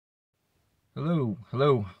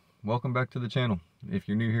Hello, welcome back to the channel. If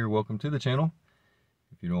you're new here, welcome to the channel.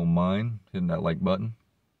 If you don't mind hitting that like button,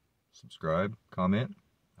 subscribe, comment,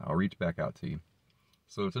 I'll reach back out to you.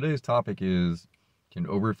 So today's topic is, can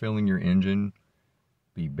overfilling your engine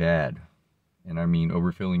be bad? And I mean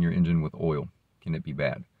overfilling your engine with oil. Can it be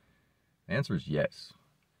bad? The answer is yes.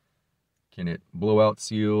 Can it blow out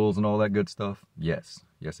seals and all that good stuff? Yes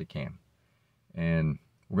it can. And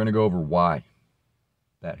we're going to go over why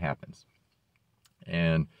that happens.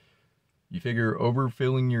 And you figure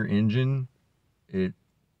overfilling your engine, it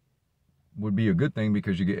would be a good thing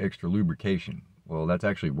because you get extra lubrication. Well, that's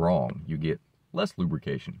actually wrong. You get less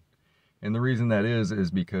lubrication. And the reason that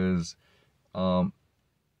is because if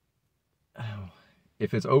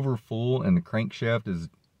it's over full and the crankshaft is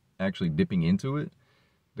actually dipping into it,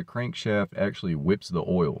 the crankshaft actually whips the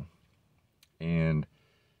oil. And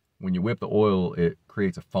when you whip the oil, it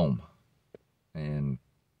creates a foam. And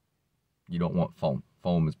you don't want foam.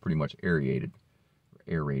 Foam is pretty much aerated.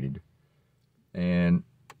 And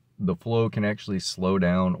the flow can actually slow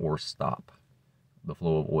down or stop the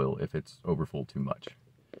flow of oil if it's overfull too much.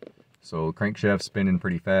 So crankshaft's spinning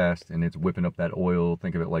pretty fast and it's whipping up that oil.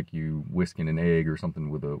 Think of it like you whisking an egg or something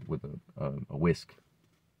with a whisk.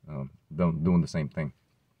 Doing the same thing.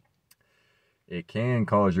 It can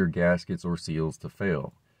cause your gaskets or seals to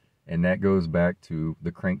fail. And that goes back to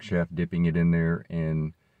the crankshaft dipping it in there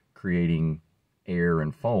and creating air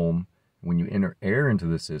and foam. When you enter air into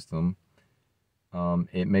the system,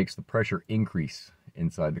 it makes the pressure increase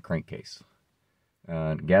inside the crankcase.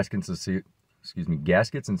 Gaskets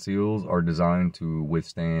and seals are designed to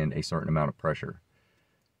withstand a certain amount of pressure.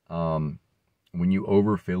 When you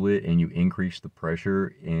overfill it and you increase the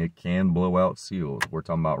pressure, it can blow out seals. We're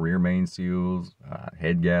talking about rear main seals,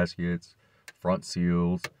 head gaskets, front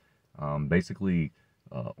seals, basically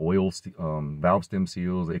valve stem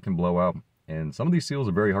seals. It can blow out, and some of these seals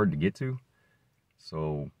are very hard to get to,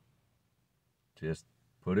 so just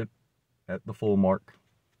put it at the full mark.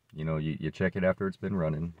 You know, you check it after it's been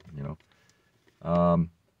running.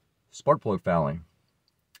 Spark plug fouling.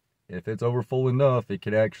 If it's over full enough, it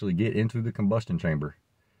could actually get into the combustion chamber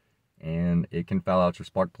and it can foul out your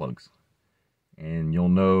spark plugs, and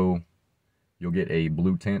you'll get a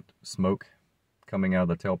blue tint smoke coming out of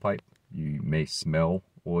the tailpipe. You may smell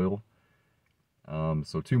oil.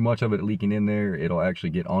 So too much of it leaking in there, it'll actually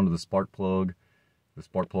get onto the spark plug. The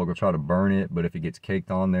spark plug will try to burn it, but if it gets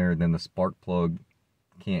caked on there, then the spark plug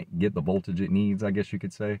can't get the voltage it needs, I guess you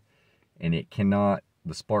could say. And the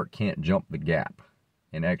spark can't jump the gap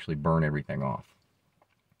and actually burn everything off.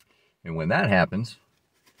 And when that happens,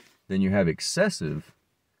 then you have excessive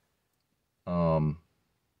oil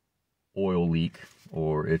leak,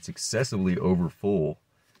 or it's excessively over full.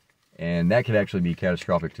 And that could actually be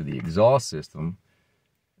catastrophic to the exhaust system,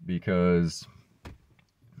 because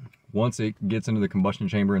once it gets into the combustion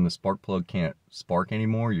chamber and the spark plug can't spark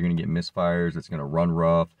anymore, you're going to get misfires. It's going to run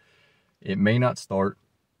rough. It may not start.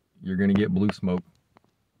 You're going to get blue smoke.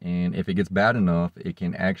 And if it gets bad enough, it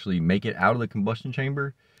can actually make it out of the combustion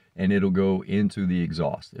chamber and it'll go into the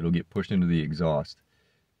exhaust. It'll get pushed into the exhaust.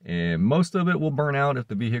 And most of it will burn out. If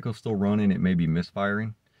the vehicle's still running, it may be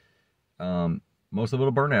misfiring. Most of it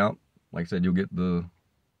will burn out. Like I said, you'll get the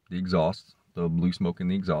exhaust, the blue smoke in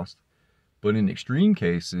the exhaust. But in extreme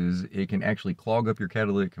cases, it can actually clog up your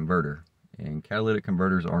catalytic converter. And catalytic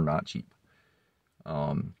converters are not cheap.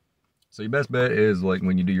 So your best bet is, like,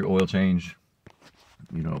 when you do your oil change,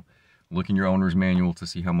 look in your owner's manual to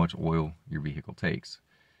see how much oil your vehicle takes.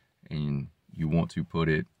 And you want to put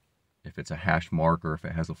it, if it's a hash mark or if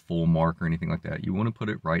it has a full mark or anything like that, you want to put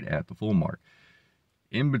it right at the full mark.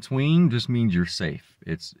 In between just means you're safe.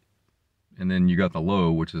 And then you got the low,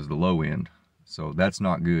 which is the low end. So that's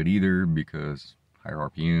not good either, because higher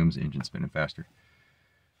RPMs, engine spinning faster.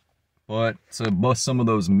 But to bust some of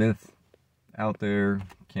those myths out there,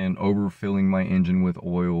 can overfilling my engine with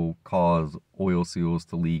oil cause oil seals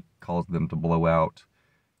to leak, cause them to blow out,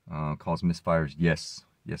 cause misfires? Yes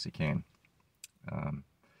it can.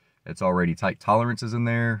 It's already tight tolerances in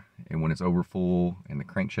there, and when it's over full and the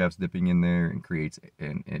crankshaft's dipping in there and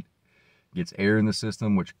it gets air in the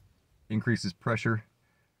system, which increases pressure,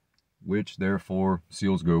 which therefore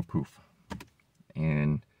seals go poof,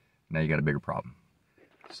 and now you got a bigger problem.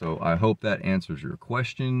 So I hope that answers your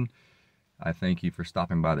question. I thank you for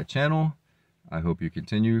stopping by the channel. I hope you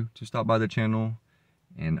continue to stop by the channel,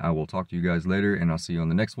 and I will talk to you guys later, and I'll see you on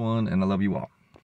the next one, and I love you all.